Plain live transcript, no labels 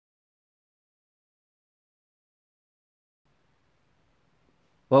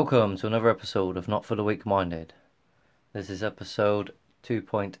Welcome to another episode of Not for the Weak-Minded. This is episode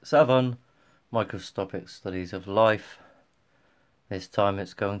 2.7, Microscopic Studies of Life. This time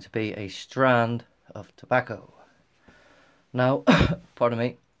it's going to be a strand of tobacco. Now, pardon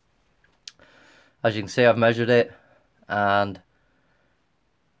me, as you can see I've measured it and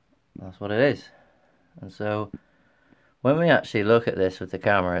that's what it is. And so when we actually look at this with the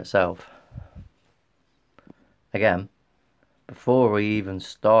camera itself, again, before we even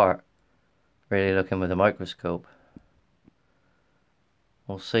start really looking with a microscope,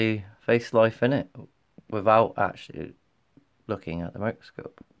 we'll see FACELIFE in it without actually looking at the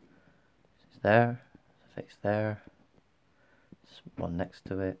microscope. It's there, there's a face there, there's one next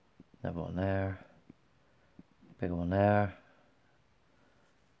to it, another one there, big one there,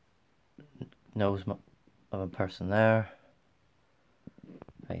 nose of a person there,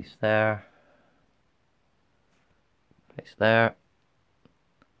 face there, face there,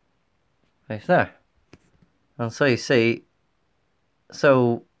 face there. And so you see,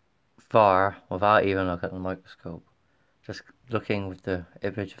 so far, without even looking at the microscope, just looking with the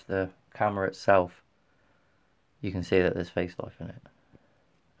image of the camera itself, you can see that there's FACELIFE in it.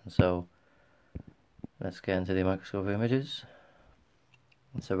 And so let's get into the microscope images.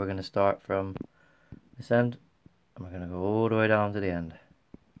 And so we're going to start from this end and we're going to go all the way down to the end.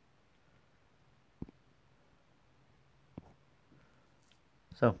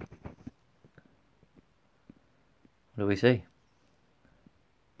 So what do we see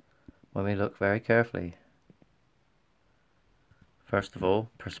when we look very carefully? First of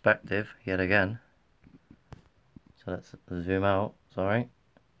all, perspective yet again. So let's zoom out, sorry.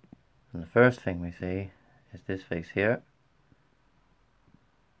 And the first thing we see is this face here.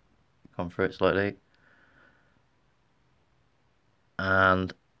 Come through it slightly.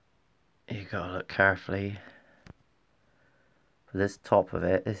 And you gotta look carefully. For this top of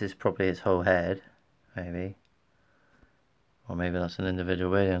it, this is probably its whole head, maybe. Or maybe that's an individual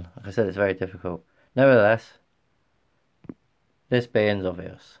billion. Like I said, it's very difficult. Nevertheless, this being's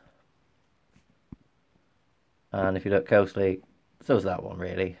obvious. And if you look closely, so is that one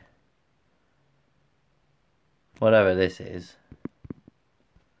really. Whatever this is,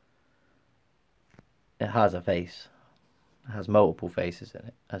 it has a face. It has multiple faces in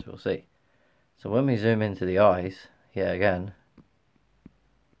it, as we'll see. So when we zoom into the eyes, yet again,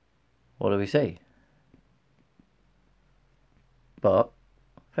 what do we see? But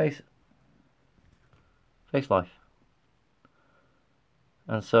FACELIFE.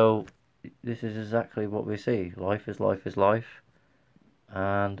 And so this is exactly what we see. Life is life is life.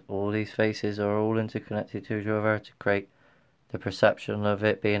 And all these faces are all interconnected to each other to create the perception of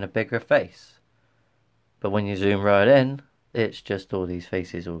it being a bigger face. But when you zoom right in, it's just all these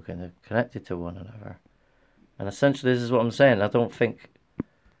faces all kind of connected to one another. And essentially this is what I'm saying. I don't think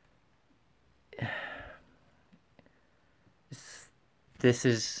this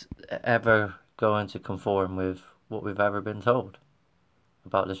is ever going to conform with what we've ever been told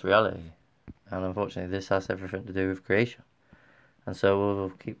about this reality. And unfortunately this has everything to do with creation. And so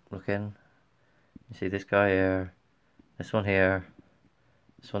we'll keep looking. You see this guy here, this one here,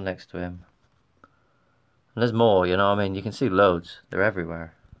 this one next to him. And there's more, you know what I mean? You can see loads, they're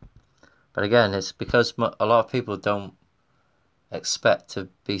everywhere. But again, it's because a lot of people don't expect to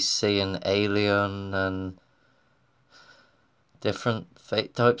be seeing alien and different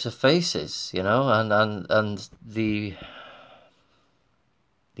types of faces, you know, and the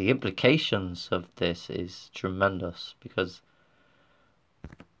implications of this is tremendous because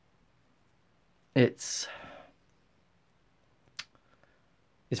it's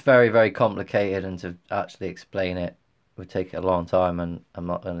very, very complicated, and to actually explain it would take a long time, and I'm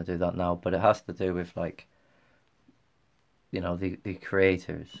not going to do that now, but it has to do with, like, you know, the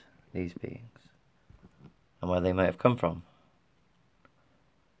creators, these beings, and where they might have come from.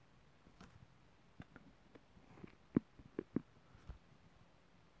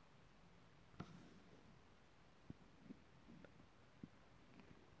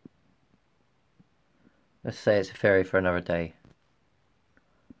 Let's say it's a theory for another day.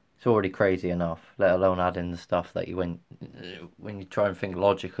 It's already crazy enough, let alone add in the stuff that when you try and think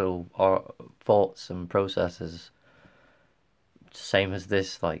logical or thoughts and processes, same as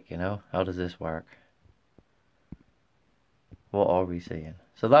this, like, you know, how does this work? What are we seeing?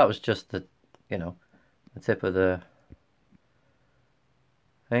 So that was just the, you know, the tip of the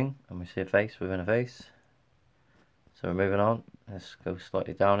thing, and we see a face within a face. So we're moving on. Let's go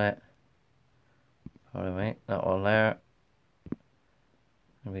slightly down it. Pardon me, that one there.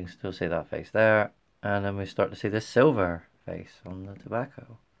 And we can still see that face there. And then we start to see this silver face on the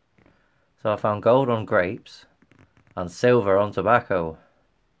tobacco. So I found gold on grapes and silver on tobacco.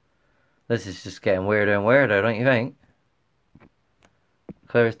 This is just getting weirder and weirder, don't you think?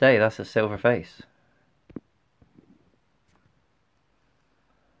 Clear as day, that's a silver face.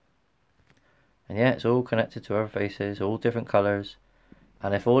 And yeah, it's all connected to other faces, all different colours.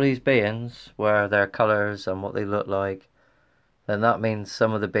 And if all these beings were their colours and what they look like, then that means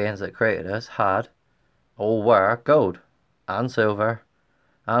some of the beings that created us had, or were, gold and silver.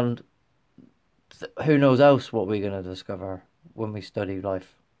 And who knows else what we're going to discover when we study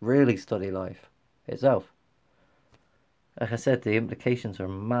life, really study life itself. Like I said, the implications are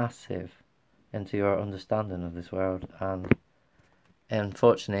massive into your understanding of this world, and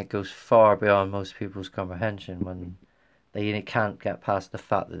unfortunately it goes far beyond most people's comprehension when they can't get past the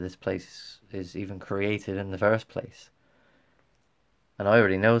fact that this place is even created in the first place. And I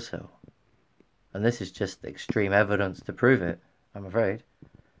already know so. And this is just extreme evidence to prove it, I'm afraid.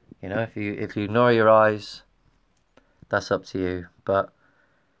 You know, if you ignore your eyes, that's up to you. But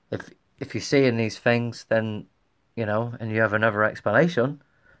if you're seeing these things, then, you know, and you have another explanation,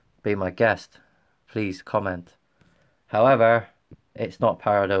 be my guest. Please comment. However, it's not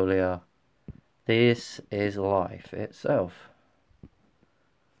pareidolia. This is life itself.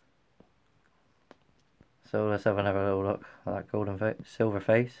 So let's have another little look at that golden silver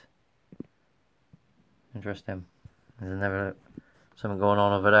face. Interesting. There's another something going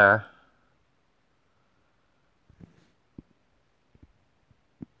on over there.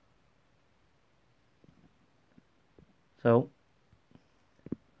 So,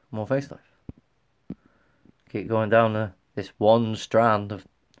 more FACELIFE. Keep going down this one strand of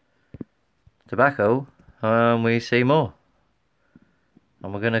tobacco, and we see more.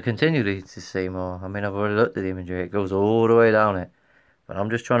 And we're going to continue to see more. I mean, I've already looked at the imagery. It goes all the way down it. But I'm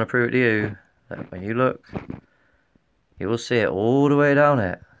just trying to prove it to you that when you look, you will see it all the way down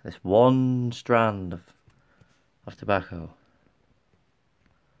it. This one strand of tobacco.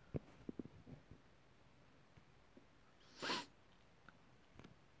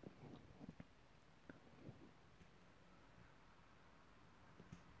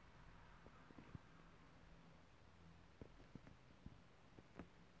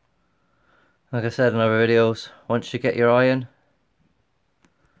 Like I said in other videos, once you get your eye in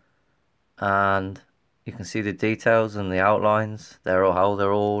and you can see the details and the outlines, how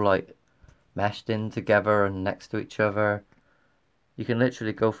they're all like meshed in together and next to each other. You can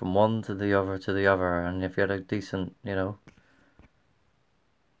literally go from one to the other, and if you had a decent, you know,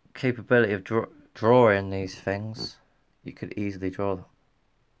 capability of drawing these things, you could easily draw them.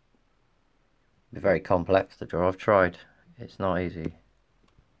 They're very complex to draw. I've tried. It's not easy.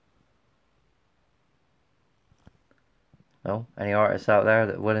 No? Any artists out there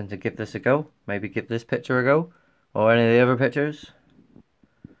that are willing to give this a go? Maybe give this picture a go? Or any of the other pictures?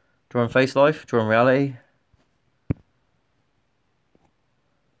 Drawing FACELIFE? Drawing reality?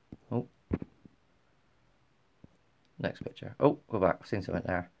 Oh. Next picture. Oh, go back. I've seen something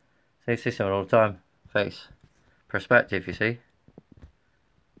there. See something all the time. Face. Perspective, you see?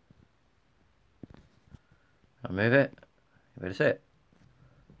 I'll move it. Where to see it?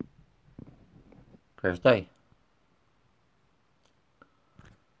 Clear as day.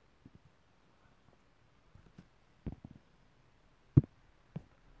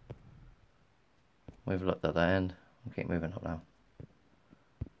 We've looked at that end. We'll keep moving up now.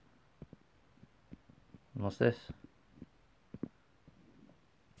 And what's this?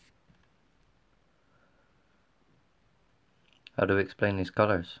 How do we explain these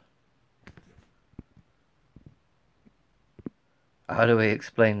colours? How do we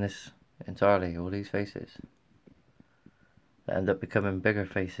explain this entirely, all these faces? That end up becoming bigger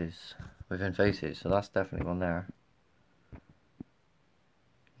faces within faces, so that's definitely one there.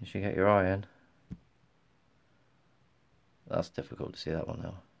 You should get your eye in. That's difficult to see that one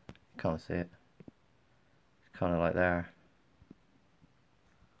though. You can't see it. It's kind of like there.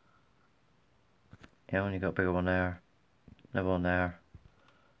 Yeah, when you got a bigger one there, another one there.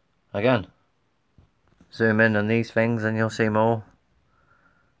 Again, zoom in on these things and you'll see more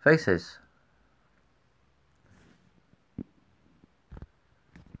faces.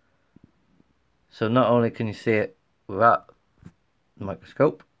 So not only can you see it without the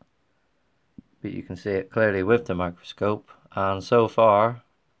microscope, but you can see it clearly with the microscope. And so far,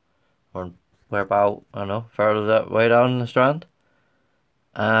 we're about, I don't know, further that way down the strand,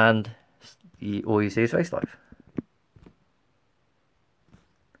 and all you see is FACELIFE.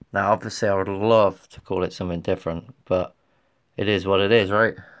 Now obviously I would love to call it something different, but it is what it is,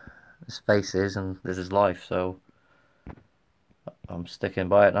 right? It's faces and this is life, so I'm sticking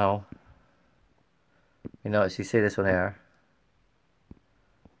by it now. You notice you see this one here,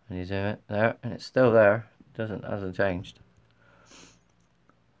 and you zoom it there, and it's still there. Hasn't changed.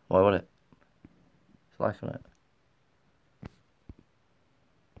 Why would it? life in it.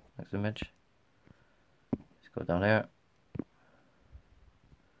 Next image. Let's go down here.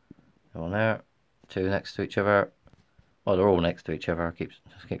 One there. Two next to each other. Well, they're all next to each other. I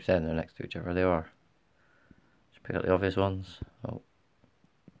just keep saying they're next to each other. They are. Just pick up the obvious ones. Oh.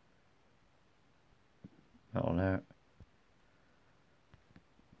 That one there.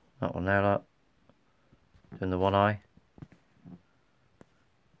 That one there, that. Doing the one eye.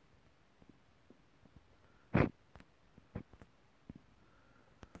 Kind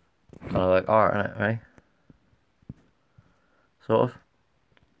of like art, isn't it, right? Sort of.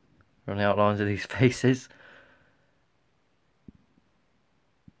 From the outlines of these faces.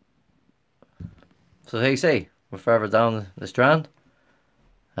 So there you see, we're further down the strand,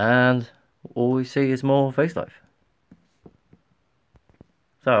 and all we see is more FACELIFE.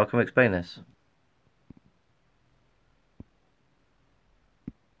 So how can we explain this?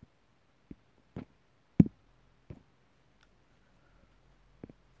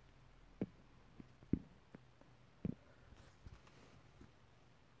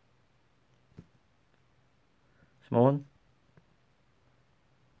 Small one,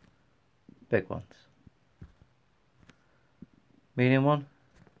 big ones, medium one,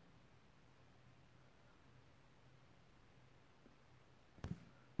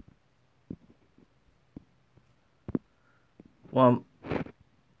 one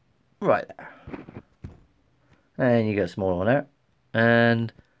right there, and you get a smaller one there,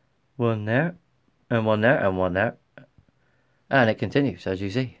 and one there, and one there, and one there, and it continues as you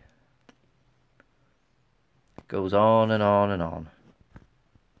see. It goes on and on and on.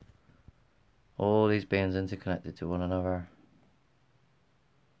 All these beings interconnected to one another.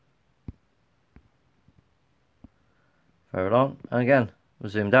 Further on, and again, we're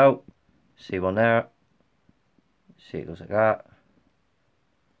zoomed out, see one there, see it goes like that,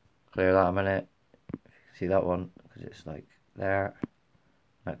 clear that a minute, see that one, because it's like there,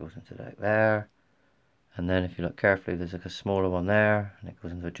 that goes into like there, and then if you look carefully there's like a smaller one there, and it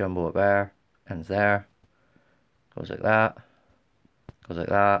goes into a jumbo up there, ends there, goes like that,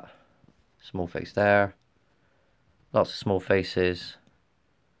 small face there, lots of small faces,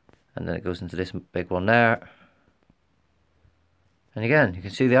 and then it goes into this big one there. And again, you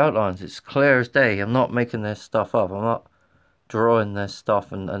can see the outlines. It's clear as day. I'm not making this stuff up. I'm not drawing this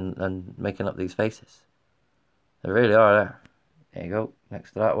stuff and making up these faces. They really are there. There you go.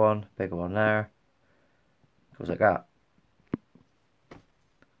 Next to that one. Bigger one there. Goes like that.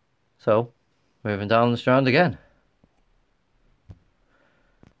 So, moving down the strand again.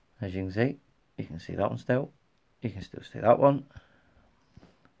 As you can see that one still. You can still see that one.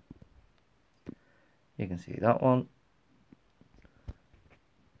 You can see that one.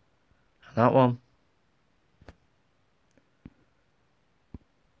 That one.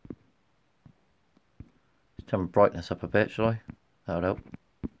 Just turn brightness up a bit, shall I? That'll help.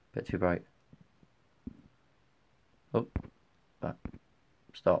 Bit too bright. Oh, back.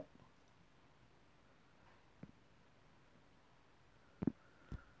 Stop.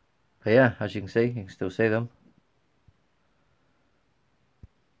 But yeah, as you can still see them.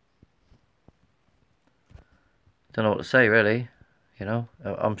 Don't know what to say really. You know,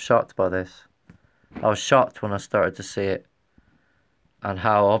 I'm shocked by this. I was shocked when I started to see it and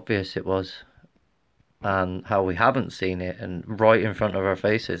how obvious it was and how we haven't seen it and right in front of our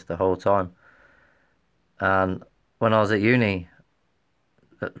faces the whole time. And when I was at uni,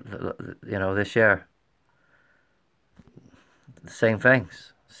 you know, this year, the same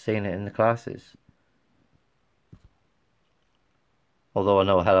things, seeing it in the classes. Although I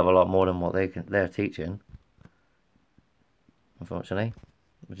know a hell of a lot more than what they're teaching, unfortunately,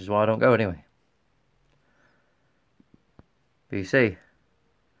 which is why I don't go anyway. But you see,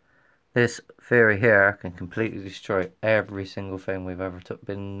 this theory here can completely destroy every single thing we've ever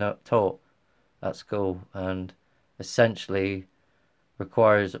been taught at school, and essentially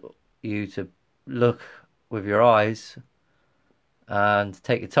requires you to look with your eyes and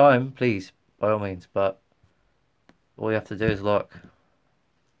take your time, please, by all means, but all you have to do is look.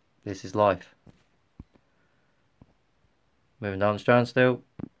 This is life. Moving down the strand still.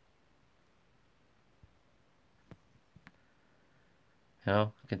 You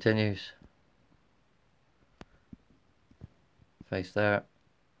know, continues. Face there.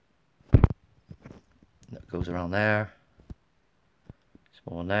 That goes around there.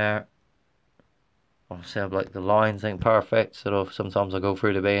 Small one there. Obviously, I'm like the lines ain't perfect, so sometimes I go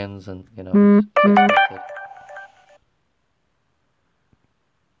through the veins and, you know.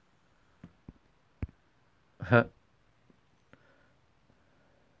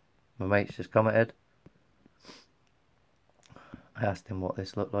 My mate's just commented. I asked him what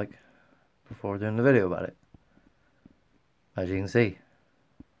this looked like before doing the video about it. As you can see,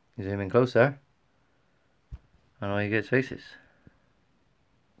 you zoom in closer, and all you get is faces.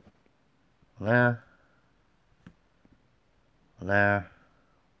 One there, one there,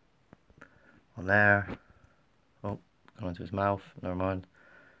 one there. Oh, gone into his mouth. Never mind.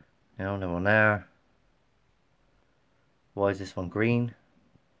 You know, another one there. Why is this one green?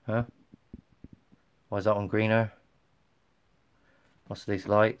 Huh? Why is that one greener? What's these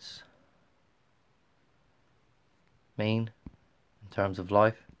lights mean in terms of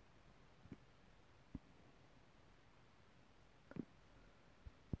life?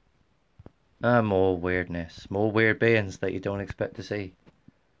 More weirdness. More weird beings that you don't expect to see.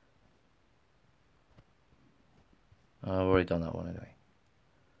 I've already done that one anyway.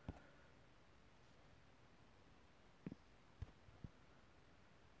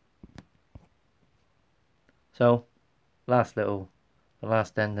 So, the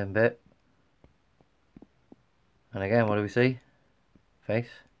last ending bit. And again, what do we see? Face.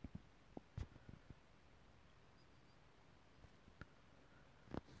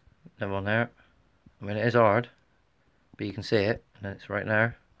 Then one there. I mean, it is hard, but you can see it, and it's right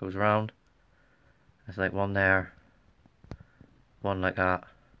there. Goes around. There's like one there, one like that.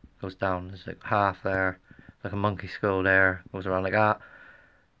 Goes down. There's like half there, like a monkey skull there. Goes around like that.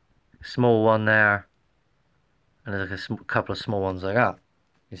 Small one there, and there's like a couple of small ones like that.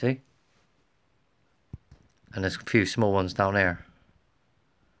 You see? And there's a few small ones down there.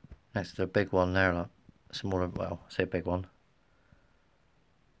 Next to the big one there, like smaller. Well, I say big one.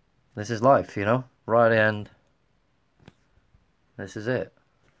 This is life, you know. Right at the end. This is it.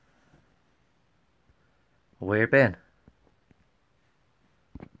 A weird bin.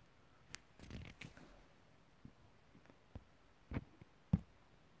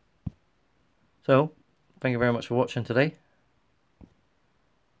 So, thank you very much for watching today.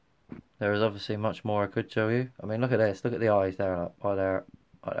 There is obviously much more I could show you. I mean, look at this. Look at the eyes there. Like, oh, there.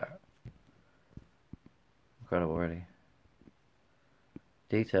 Oh, there. Incredible, really.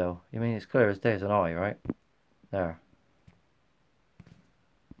 Detail. You mean it's clear as day as an eye, right? There.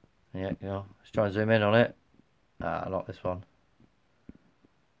 And yeah, you know, let's try and zoom in on it. Ah, not this one.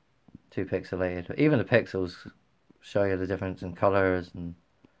 Too pixelated. But even the pixels show you the difference in colours, and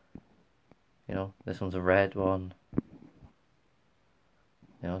you know, this one's a red one.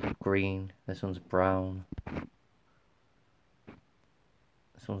 You know, it's green. This one's brown.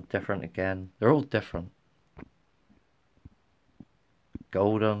 This one's different again. They're all different.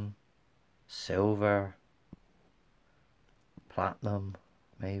 Golden, silver, platinum,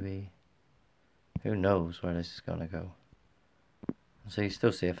 maybe. Who knows where this is going to go. So you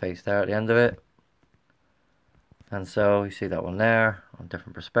still see a face there at the end of it. And so you see that one there on a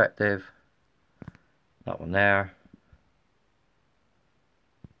different perspective. That one there.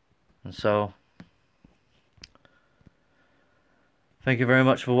 And so, thank you very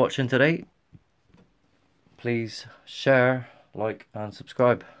much for watching today. Please share, like and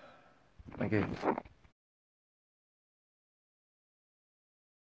subscribe. Thank you.